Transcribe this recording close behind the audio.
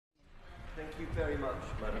you very much,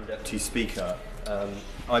 Madam Deputy Speaker.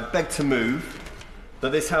 I beg to move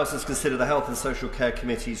that this House has considered the Health and Social Care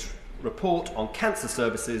Committee's report on cancer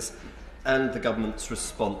services and the Government's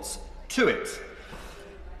response to it.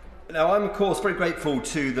 Now, I'm of course very grateful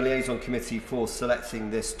to the Liaison Committee for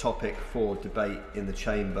selecting this topic for debate in the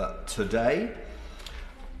Chamber today.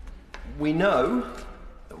 We know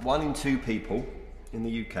that 1 in 2 people in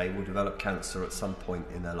the UK will develop cancer at some point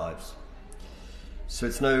in their lives. So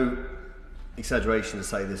it's no exaggeration to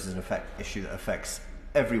say this is an issue that affects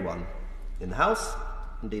everyone in the House,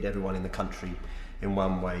 indeed everyone in the country in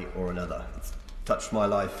one way or another. It's touched my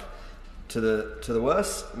life to the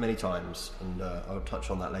worse many times, and I'll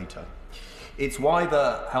touch on that later. It's why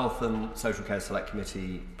the Health and Social Care Select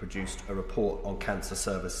Committee produced a report on cancer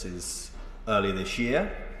services earlier this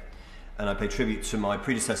year, and I pay tribute to my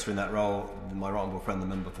predecessor in that role, my right honourable friend, the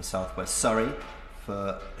member for South West Surrey,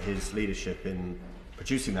 for his leadership in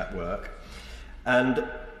producing that work. And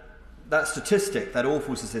that statistic, that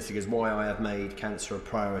awful statistic, is why I have made cancer a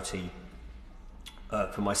priority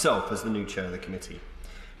for myself as the new chair of the committee.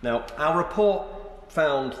 Now, our report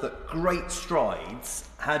found that great strides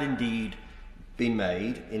had indeed been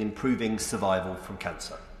made in improving survival from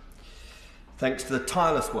cancer, thanks to the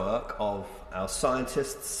tireless work of our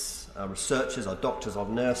scientists, our researchers, our doctors, our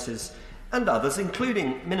nurses, and others,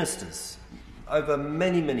 including ministers, over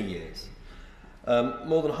many, many years.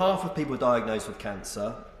 More than half of people diagnosed with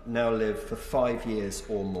cancer now live for 5 years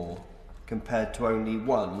or more, compared to only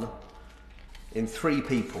 1 in 3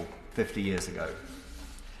 people 50 years ago.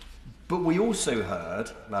 But we also heard,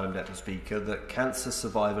 Madam Deputy Speaker, that cancer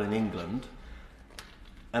survival in England,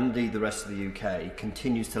 and indeed the rest of the UK,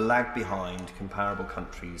 continues to lag behind comparable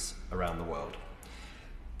countries around the world.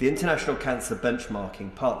 The International Cancer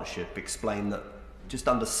Benchmarking Partnership explained that just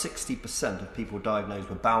under 60% of people diagnosed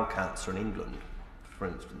with bowel cancer in England, for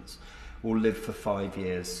instance, will live for 5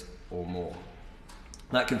 years or more.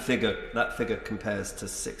 That figure compares to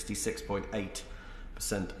 66.8%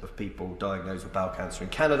 of people diagnosed with bowel cancer in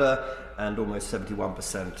Canada and almost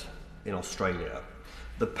 71% in Australia.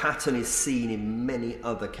 The pattern is seen in many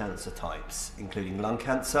other cancer types, including lung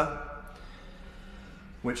cancer,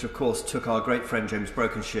 which of course took our great friend James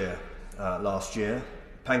Brokenshire last year,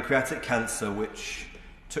 pancreatic cancer, which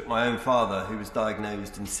took my own father, who was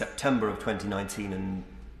diagnosed in September of 2019 and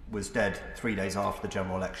was dead 3 days after the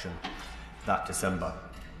general election that December,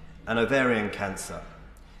 and ovarian cancer,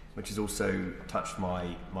 which has also touched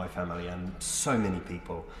my family and so many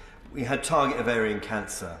people. We had target ovarian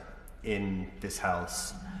cancer in this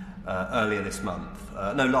House last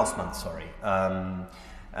month, sorry.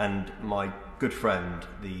 And my good friend,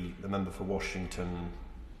 the member for Washington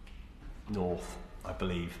North, I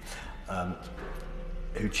believe,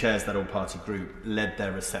 who chairs that all-party group, led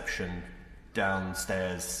their reception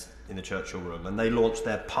downstairs in the Churchill room, and they launched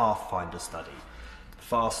their Pathfinder study,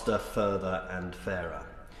 Faster, Further and Fairer.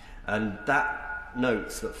 And that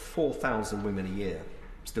notes that 4,000 women a year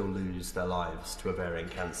still lose their lives to ovarian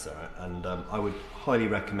cancer, and I would highly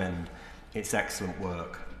recommend its excellent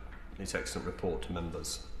work, its excellent report to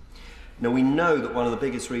members. Now, we know that one of the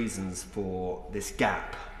biggest reasons for this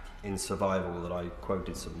gap in survival, that I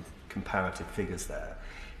quoted some comparative figures there,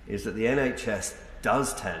 is that the NHS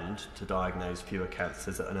does tend to diagnose fewer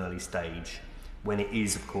cancers at an early stage, when it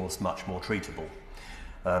is, of course, much more treatable.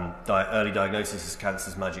 Early diagnosis of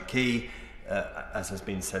cancer is magic key, as has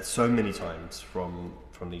been said so many times from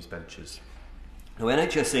these benches. Now,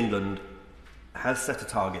 NHS England has set a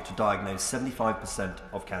target to diagnose 75%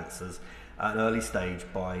 of cancers at an early stage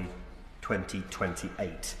by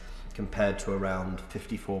 2028, compared to around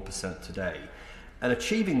 54% today. And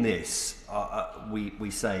achieving this,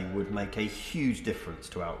 we say, would make a huge difference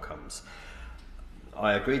to outcomes.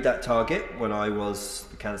 I agreed that target when I was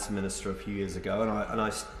the Cancer Minister a few years ago, and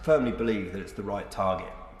I firmly believe that it's the right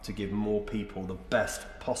target to give more people the best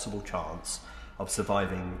possible chance of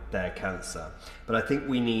surviving their cancer. But I think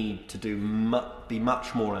we need to be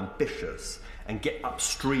much more ambitious and get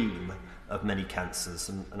upstream of many cancers,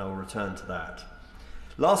 and I'll return to that.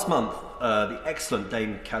 Last month, the excellent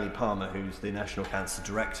Dame Callie Palmer, who's the National Cancer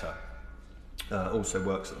Director, also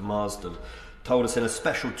works at Marsden, told us in a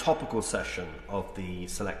special topical session of the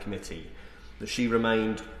Select Committee that she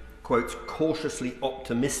remained, quote, cautiously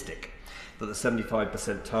optimistic that the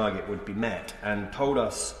 75% target would be met, and told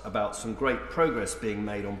us about some great progress being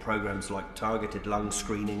made on programs like targeted lung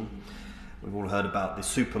screening. We've all heard about the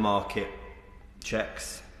supermarket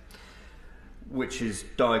checks, which is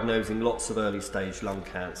diagnosing lots of early stage lung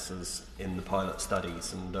cancers in the pilot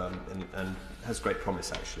studies, and has great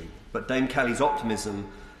promise actually. But Dame Callie's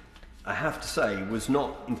optimism I have to say, was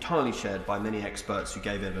not entirely shared by many experts who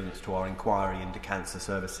gave evidence to our inquiry into cancer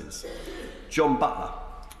services. John Butler,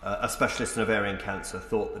 a specialist in ovarian cancer,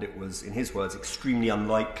 thought that it was, in his words, extremely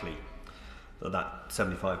unlikely that that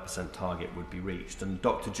 75% target would be reached. And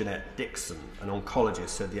Dr. Jeanette Dixon, an oncologist,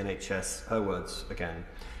 said the NHS, her words again,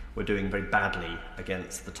 were doing very badly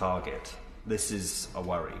against the target. This is a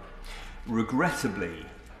worry. Regrettably,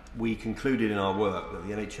 we concluded in our work that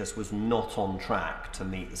the NHS was not on track to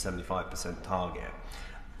meet the 75% target.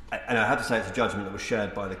 And I have to say it's a judgment that was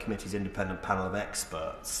shared by the committee's independent panel of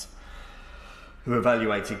experts who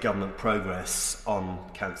evaluated government progress on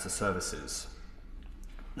cancer services.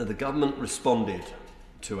 Now, the government responded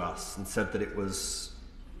to us and said that it was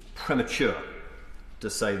premature to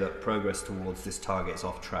say that progress towards this target is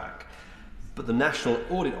off track. But the National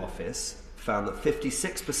Audit Office found that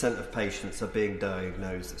 56% of patients are being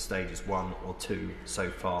diagnosed at stages 1 or 2 so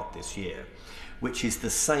far this year, which is the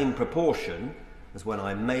same proportion as when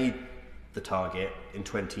I made the target in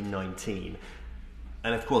 2019.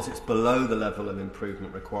 And of course, it's below the level of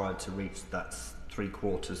improvement required to reach that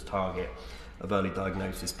 3/4 target of early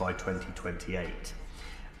diagnosis by 2028.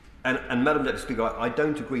 And Madam Deputy Speaker, I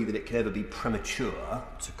don't agree that it can ever be premature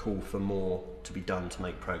to call for more to be done to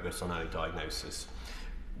make progress on early diagnosis,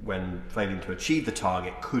 when failing to achieve the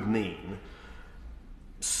target could mean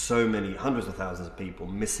so many hundreds of thousands of people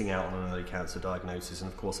missing out on an early cancer diagnosis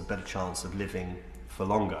and of course a better chance of living for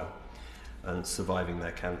longer and surviving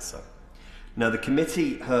their cancer. Now, the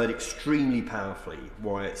committee heard extremely powerfully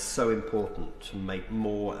why it's so important to make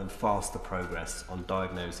more and faster progress on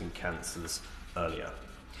diagnosing cancers earlier.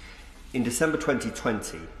 In December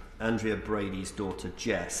 2020, Andrea Brady's daughter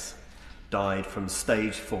Jess died from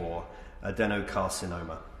stage 4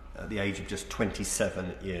 adenocarcinoma at the age of just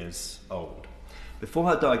 27 years old. Before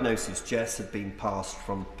her diagnosis, Jess had been passed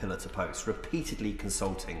from pillar to post, repeatedly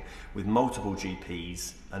consulting with multiple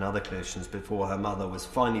GPs and other clinicians before her mother was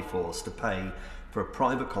finally forced to pay for a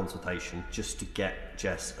private consultation just to get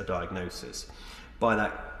Jess a diagnosis. By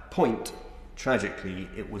that point, tragically,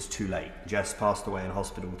 it was too late. Jess passed away in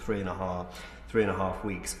hospital three and a half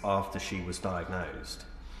weeks after she was diagnosed.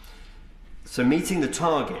 So meeting the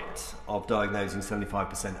target of diagnosing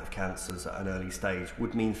 75% of cancers at an early stage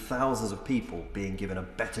would mean thousands of people being given a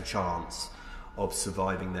better chance of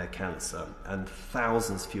surviving their cancer and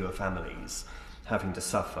thousands fewer families having to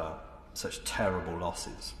suffer such terrible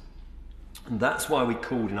losses. And that's why we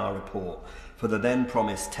called in our report for the then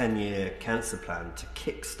promised 10-year cancer plan to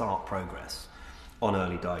kick-start progress on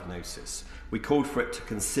early diagnosis. We called for it to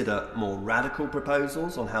consider more radical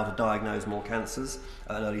proposals on how to diagnose more cancers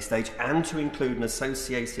at an early stage and to include an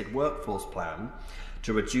associated workforce plan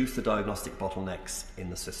to reduce the diagnostic bottlenecks in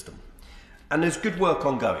the system. And there's good work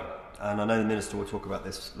ongoing, and I know the Minister will talk about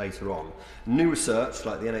this later on. New research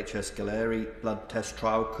like the NHS Galleri blood test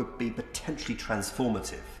trial could be potentially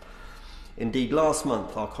transformative. Indeed, last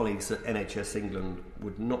month our colleagues at NHS England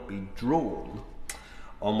would not be drawn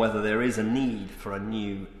on whether there is a need for a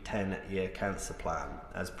new 10-year cancer plan,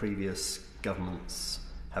 as previous governments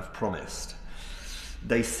have promised.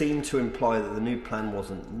 They seem to imply that the new plan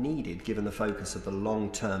wasn't needed given the focus of the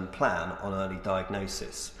long-term plan on early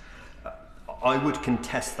diagnosis. I would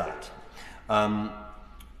contest that.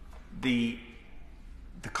 The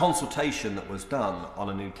consultation that was done on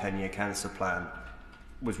a new 10-year cancer plan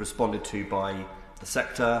was responded to by the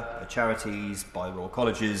sector, by charities, by Royal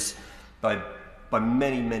Colleges, by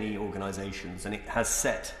many, many organisations, and it has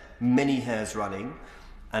set many hairs running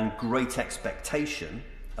and great expectation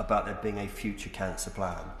about there being a future cancer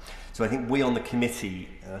plan. So I think we on the committee,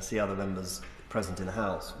 and I see other members present in the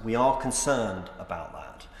House, we are concerned about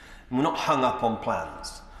that. And we're not hung up on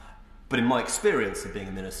plans. But in my experience of being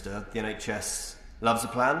a minister, the NHS loves a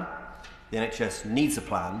plan, the NHS needs a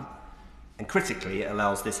plan, and critically it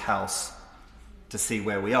allows this House to see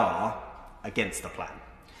where we are against a plan.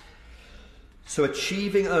 So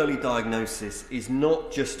achieving early diagnosis is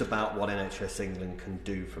not just about what NHS England can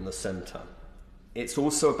do from the centre. It's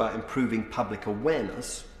also about improving public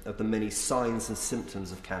awareness of the many signs and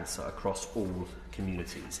symptoms of cancer across all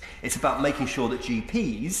communities. It's about making sure that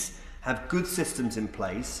GPs have good systems in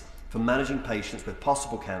place for managing patients with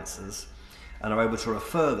possible cancers and are able to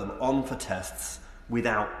refer them on for tests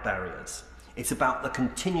without barriers. It's about the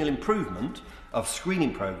continual improvement of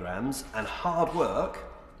screening programmes and hard work,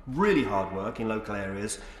 really hard work in local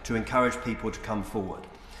areas to encourage people to come forward.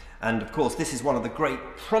 And of course, this is one of the great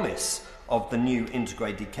promise of the new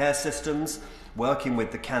integrated care systems, working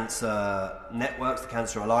with the cancer networks, the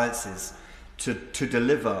cancer alliances, to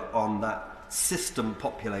deliver on that system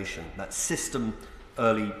population, that system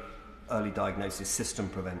early diagnosis, system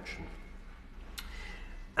prevention.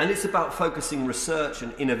 And it's about focusing research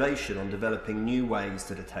and innovation on developing new ways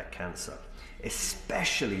to detect cancer,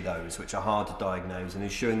 especially those which are hard to diagnose, and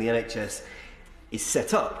ensuring the NHS is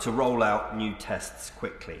set up to roll out new tests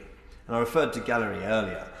quickly. And I referred to Galleri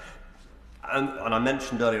earlier, and I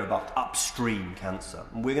mentioned earlier about upstream cancer.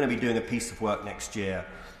 And we're going to be doing a piece of work next year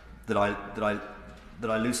that I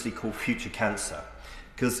loosely call Future Cancer,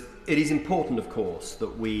 because it is important, of course,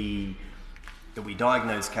 that we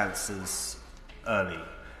diagnose cancers early,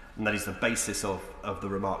 and that is the basis of the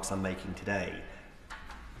remarks I'm making today.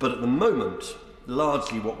 But at the moment,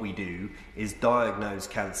 largely what we do is diagnose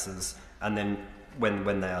cancers, and then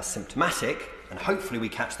when they are symptomatic, and hopefully we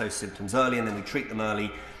catch those symptoms early and then we treat them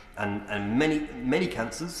early, and many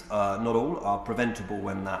cancers, not all, are preventable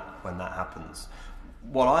when that happens.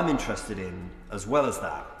 What I'm interested in, as well as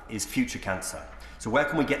that, is future cancer. So where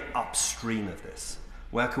can we get upstream of this?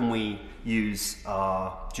 Where can we use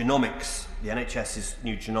our genomics, the NHS's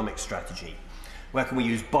new genomics strategy? Where can we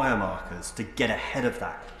use biomarkers to get ahead of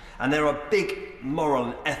that? And there are big moral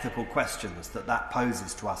and ethical questions that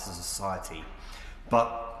poses to us as a society.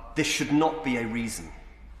 But this should not be a reason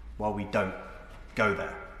why we don't go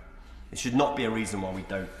there. It should not be a reason why we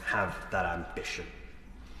don't have that ambition.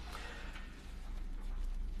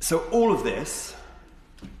 So all of this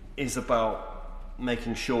is about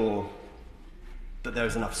making sure that there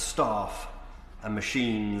is enough staff and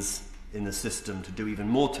machines in the system to do even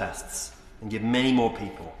more tests and give many more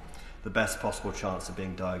people the best possible chance of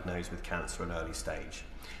being diagnosed with cancer at an early stage.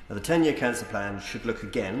 Now, the 10-year cancer plan should look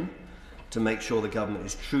again to make sure the government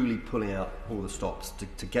is truly pulling out all the stops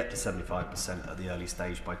to get to 75% at the early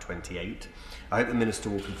stage by 28. I hope the Minister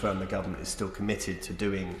will confirm the government is still committed to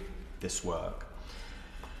doing this work.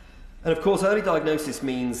 And of course, early diagnosis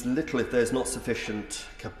means little if there's not sufficient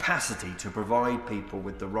capacity to provide people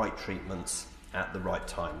with the right treatments at the right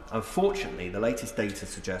time. Unfortunately, the latest data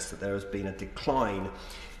suggests that there has been a decline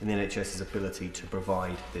in the NHS's ability to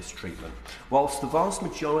provide this treatment. Whilst the vast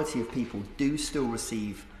majority of people do still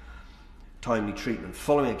receive timely treatment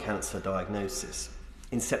following a cancer diagnosis,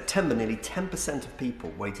 in September nearly 10% of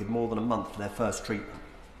people waited more than a month for their first treatment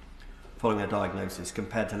following a diagnosis,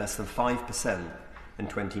 compared to less than 5% in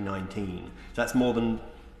 2019. That's more than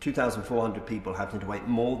 2,400 people having to wait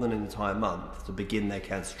more than an entire month to begin their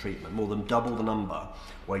cancer treatment, more than double the number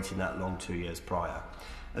waiting that long 2 years prior.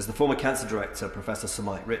 As the former cancer director, Professor Sir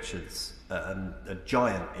Mike Richards, a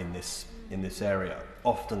giant in this area,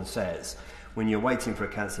 often says, when you're waiting for a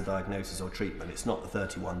cancer diagnosis or treatment, it's not the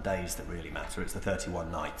 31 days that really matter, it's the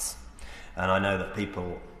 31 nights. And I know that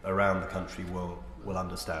people around the country will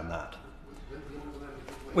understand that.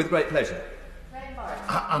 With great pleasure.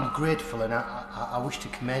 I'm grateful, and I wish to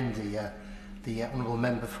commend the Honourable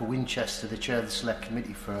Member for Winchester, the Chair of the Select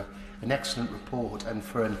Committee, for an excellent report and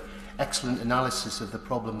for an excellent analysis of the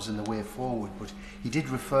problems and the way forward. But he did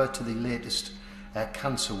refer to the latest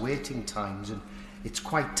cancer waiting times, and it's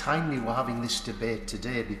quite timely we're having this debate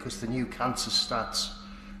today, because the new cancer stats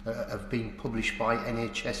have been published by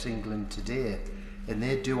NHS England today, and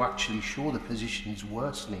they do actually show the position's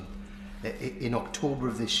worsening. In October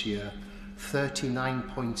of this year,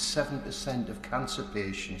 39.7% of cancer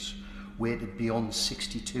patients waited beyond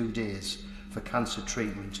 62 days for cancer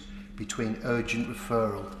treatment between urgent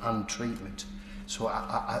referral and treatment. So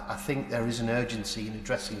I think there is an urgency in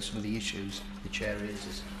addressing some of the issues the Chair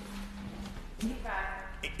raises.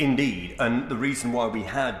 Indeed, and the reason why we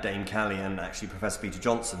had Dame Callie and actually Professor Peter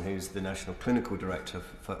Johnson, who's the National Clinical Director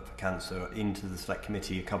for Cancer, into the Select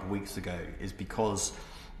Committee a couple of weeks ago is because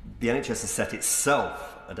the NHS has set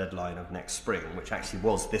itself a deadline of next spring, which actually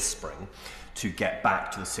was this spring, to get back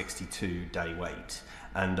to the 62-day wait.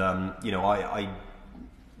 And I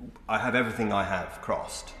have everything I have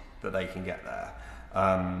crossed that they can get there,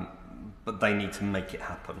 but they need to make it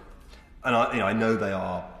happen. And I know they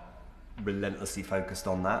are relentlessly focused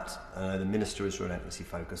on that. I know the Minister is relentlessly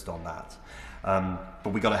focused on that,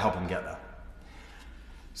 but we've got to help them get there.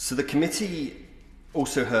 So the committee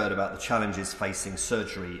also heard about the challenges facing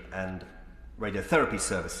surgery and radiotherapy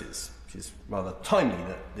services, which is rather timely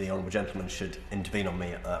that the Honourable Gentleman should intervene on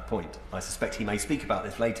me at that point. I suspect he may speak about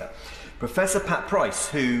this later. Professor Pat Price,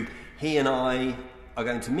 who he and I are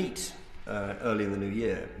going to meet early in the new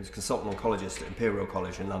year, who's a consultant oncologist at Imperial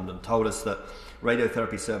College in London, told us that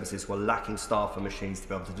radiotherapy services were lacking staff and machines to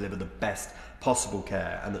be able to deliver the best possible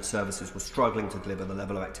care, and that services were struggling to deliver the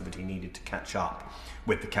level of activity needed to catch up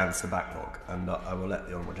with the cancer backlog. And I will let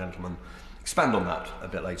the Honourable Gentleman expand on that a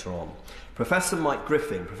bit later on. Professor Mike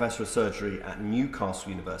Griffin, Professor of Surgery at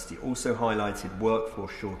Newcastle University, also highlighted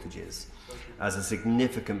workforce shortages as a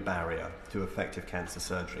significant barrier to effective cancer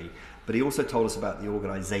surgery, but he also told us about the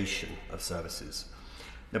organisation of services.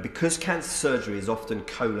 Now, because cancer surgery is often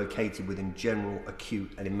co-located within general,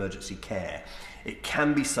 acute and emergency care, it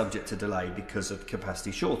can be subject to delay because of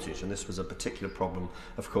capacity shortage, and this was a particular problem,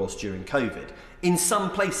 of course, during COVID. In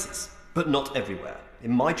some places, but not everywhere.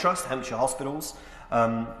 In my trust, Hampshire Hospitals,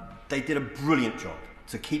 they did a brilliant job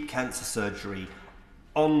to keep cancer surgery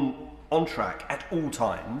on track at all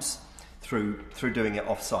times through doing it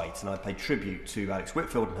off-site, and I pay tribute to Alex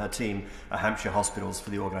Whitfield and her team at Hampshire Hospitals for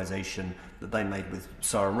the organisation that they made with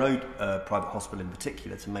Sarum Road Private Hospital in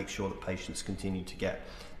particular to make sure that patients continue to get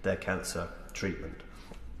their cancer treatment.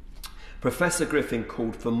 Professor Griffin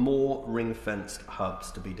called for more ring-fenced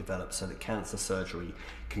hubs to be developed so that cancer surgery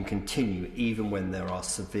can continue even when there are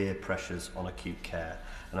severe pressures on acute care.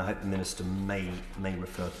 And I hope the Minister may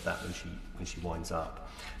refer to that when she winds up.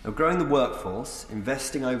 Now, growing the workforce,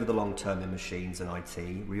 investing over the long term in machines and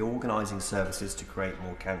IT, reorganising services to create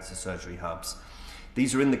more cancer surgery hubs,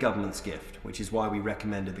 these are in the government's gift, which is why we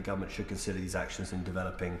recommended the government should consider these actions in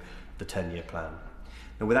developing the 10-year plan.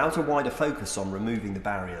 Now, without a wider focus on removing the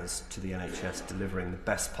barriers to the NHS delivering the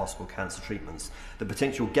best possible cancer treatments, the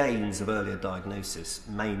potential gains of earlier diagnosis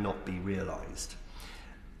may not be realised.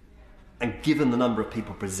 And given the number of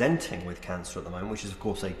people presenting with cancer at the moment, which is of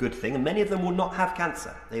course a good thing, and many of them will not have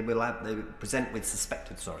cancer. They will present with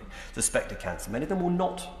suspected cancer. Many of them will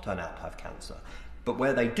not turn out to have cancer. But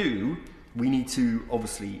where they do, we need to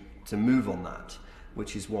obviously to move on that,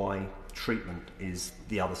 which is why treatment is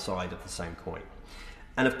the other side of the same coin.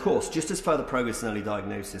 And of course, just as further progress in early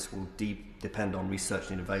diagnosis will depend on research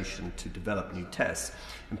and innovation to develop new tests,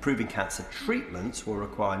 improving cancer treatments will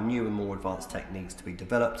require new and more advanced techniques to be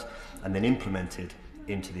developed and then implemented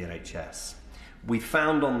into the NHS. We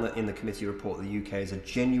found in the committee report that the UK is a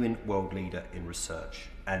genuine world leader in research,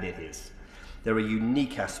 and it is. There are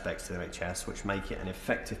unique aspects to the NHS which make it an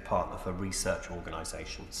effective partner for research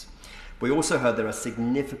organisations. We also heard there are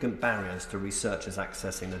significant barriers to researchers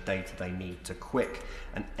accessing the data they need to quick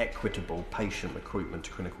and equitable patient recruitment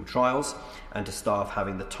to clinical trials and to staff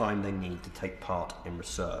having the time they need to take part in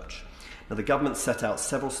research. Now, the government set out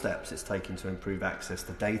several steps it's taken to improve access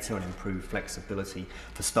to data and improve flexibility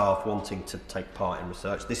for staff wanting to take part in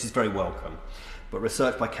research. This is very welcome. But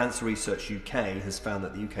research by Cancer Research UK has found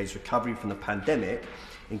that the UK's recovery from the pandemic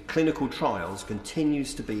in clinical trials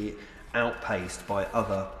continues to be outpaced by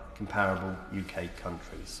other comparable UK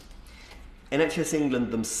countries. NHS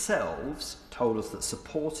England themselves told us that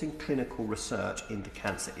supporting clinical research into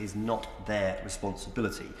cancer is not their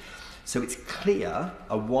responsibility. So it's clear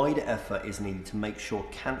a wider effort is needed to make sure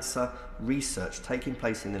cancer research taking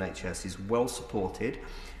place in the NHS is well supported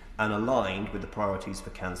and aligned with the priorities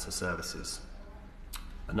for cancer services.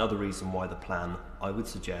 Another reason why the plan, I would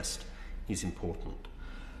suggest, is important.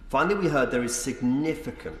 Finally, we heard there is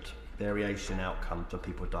significant variation in outcome for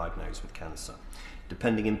people diagnosed with cancer,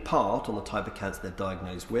 depending in part on the type of cancer they're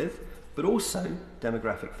diagnosed with, but also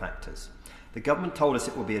demographic factors. The government told us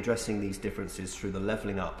it will be addressing these differences through the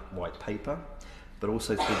Levelling Up white paper, but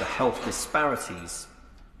also through the Health Disparities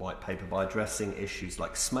white paper by addressing issues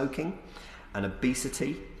like smoking and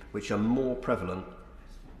obesity, which are more prevalent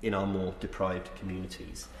in our more deprived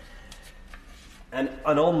communities. And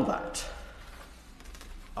on that,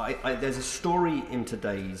 there's a story in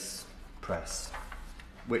today's press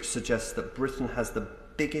which suggests that Britain has the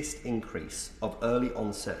biggest increase of early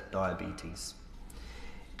onset diabetes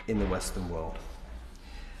in the Western world.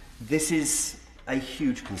 This is a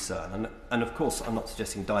huge concern, and of course I'm not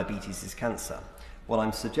suggesting diabetes is cancer. What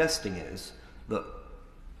I'm suggesting is that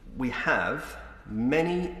we have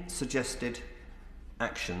many suggested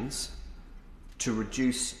actions to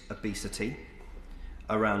reduce obesity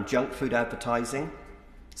around junk food advertising,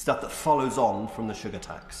 stuff that follows on from the sugar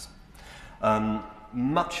tax.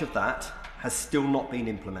 Much of that has still not been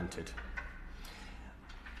implemented.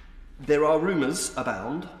 There are rumours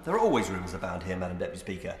abound, there are always rumours abound here, Madam Deputy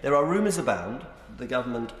Speaker. There are rumours abound the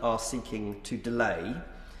government are seeking to delay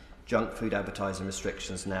junk food advertising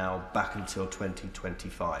restrictions now back until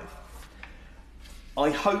 2025. I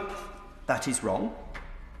hope that is wrong,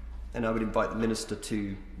 and I would invite the Minister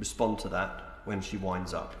to respond to that when she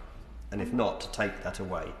winds up, and if not, to take that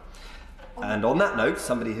away. And on that note,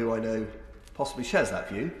 somebody who I know possibly shares that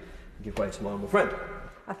view, I'll give way to my honourable friend.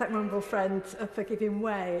 I thank my honourable friend for giving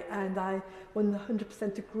way, and I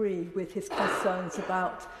 100% agree with his concerns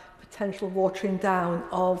about potential watering down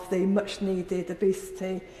of the much-needed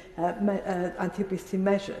obesity, anti-obesity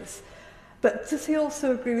measures. But does he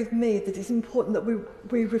also agree with me that it's important that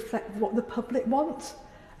we reflect what the public want?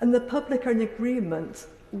 And the public are in agreement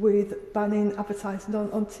with banning advertising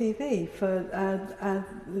on TV for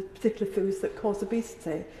the particular foods that cause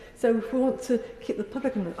obesity. So if we want to keep the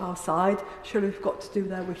public on our side, surely we've got to do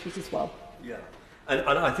their wishes as well. Yeah. And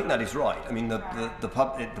I think that is right. I mean,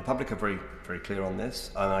 the public are very, very clear on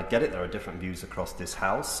this, and I get it, there are different views across this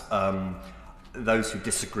House. Those who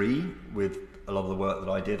disagree with a lot of the work that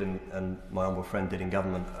I did and my humble friend did in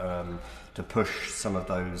government to push some of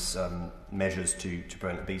those measures to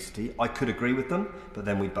prevent obesity, I could agree with them, but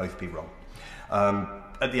then we'd both be wrong.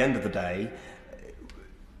 At the end of the day,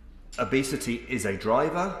 obesity is a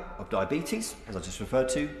driver of diabetes, as I just referred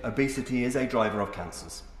to. Obesity is a driver of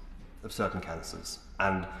cancers, of certain cancers,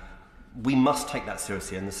 and we must take that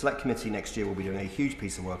seriously, and the Select Committee next year will be doing a huge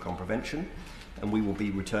piece of work on prevention, and we will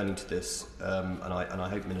be returning to this, and I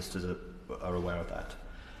hope ministers are aware of that.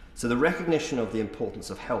 So the recognition of the importance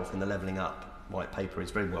of health in the Levelling Up white paper is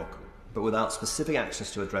very welcome, but without specific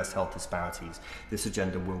actions to address health disparities, this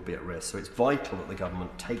agenda will be at risk. So it's vital that the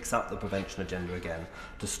government takes up the prevention agenda again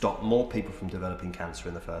to stop more people from developing cancer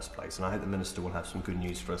in the first place, and I hope the Minister will have some good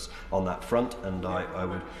news for us on that front, and I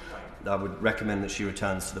would recommend that she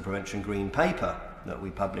returns to the Prevention Green Paper that we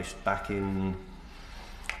published back in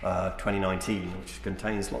 2019, which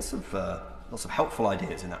contains lots of helpful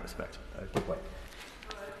ideas in that respect.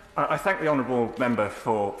 I thank the honourable member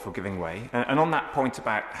for giving way. And on that point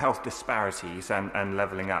about health disparities and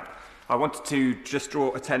levelling up, I wanted to just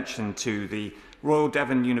draw attention to the Royal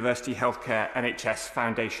Devon University Healthcare NHS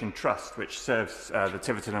Foundation Trust, which serves the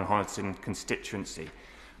Tiverton and Honiton constituency.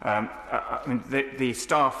 I mean, the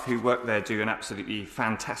staff who work there do an absolutely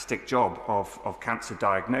fantastic job of cancer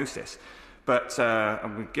diagnosis. But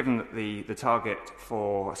given that the target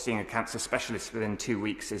for seeing a cancer specialist within 2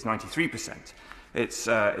 weeks is 93%,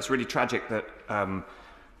 it's really tragic that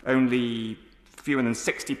only fewer than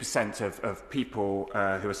 60% of people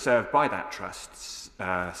who are served by that trust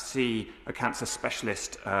see a cancer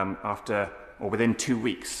specialist after or within 2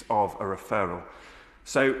 weeks of a referral.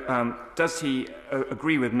 So does he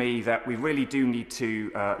agree with me that we really do need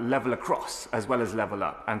to level across as well as level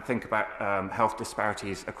up and think about health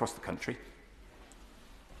disparities across the country?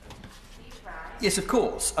 Yes, of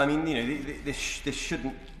course. I mean, you know, this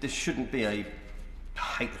shouldn't be a, I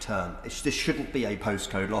hate the term, this shouldn't be a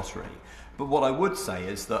postcode lottery. But what I would say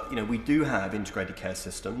is that, you know, we do have integrated care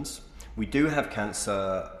systems, we do have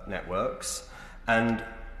cancer networks, and,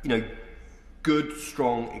 you know, good,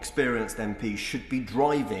 strong, experienced MPs should be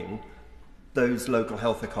driving those local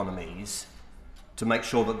health economies to make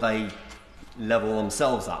sure that they level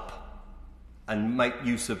themselves up and make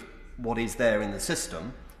use of what is there in the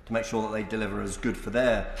system to make sure that they deliver as good for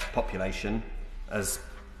their population as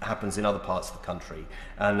happens in other parts of the country.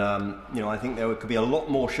 And you know, I think there could be a lot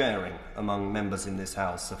more sharing among members in this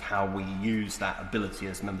House of how we use that ability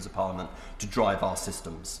as members of Parliament to drive our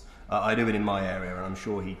systems. I do it in my area, and I'm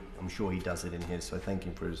sure he does it in his, so I thank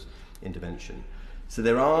him for his intervention. So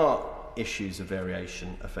there are issues of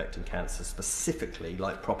variation affecting cancer, specifically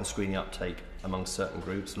like proper screening uptake among certain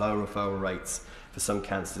groups, lower referral rates for some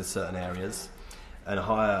cancers in certain areas, and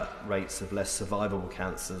higher rates of less survivable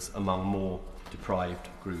cancers among more deprived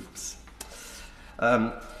groups.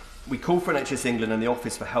 We call for NHS England and the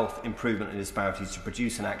Office for Health Improvement and Disparities to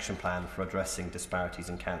produce an action plan for addressing disparities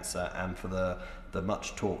in cancer, and for the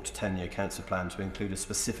much talked 10-year cancer plan to include a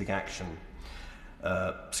specific action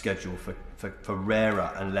schedule for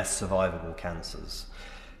rarer and less survivable cancers.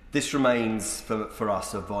 This remains for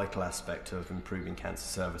us a vital aspect of improving cancer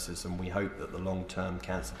services, and we hope that the long-term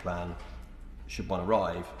cancer plan, should one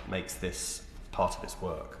arrive, makes this part of its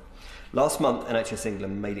work. Last month, NHS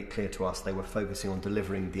England made it clear to us they were focusing on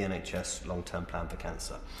delivering the NHS long-term plan for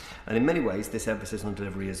cancer. And in many ways, this emphasis on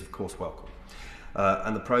delivery is, of course, welcome.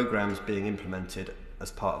 And the programmes being implemented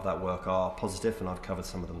as part of that work are positive, and I've covered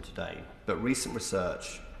some of them today. But recent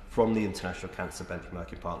research from the International Cancer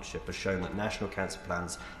Benchmarking Partnership has shown that national cancer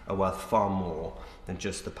plans are worth far more than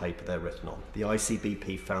just the paper they're written on. The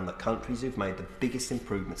ICBP found that countries who've made the biggest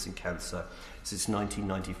improvements in cancer since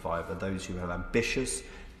 1995 are those who have ambitious,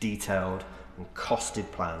 detailed and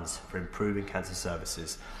costed plans for improving cancer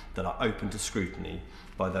services that are open to scrutiny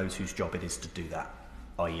by those whose job it is to do that,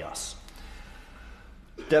 i.e. us.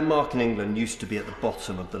 Denmark and England used to be at the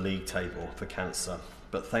bottom of the league table for cancer,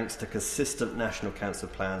 but thanks to consistent national cancer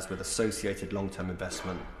plans with associated long-term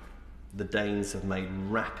investment, the Danes have made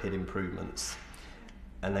rapid improvements,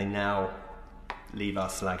 and they now leave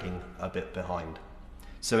us lagging a bit behind.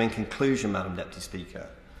 So in conclusion, Madam Deputy Speaker,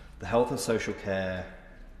 the Health and Social Care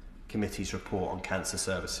Committee's report on cancer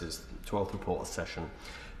services, the 12th report session,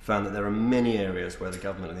 found that there are many areas where the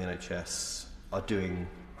government and the NHS are doing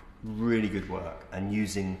really good work and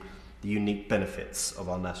using the unique benefits of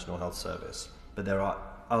our National Health Service. But there are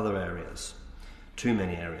other areas, too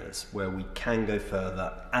many areas, where we can go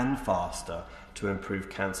further and faster to improve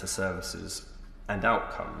cancer services and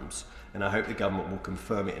outcomes. And I hope the government will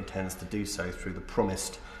confirm it intends to do so through the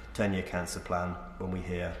promised 10-year cancer plan when we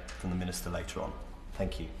hear from the Minister later on.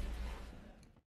 Thank you.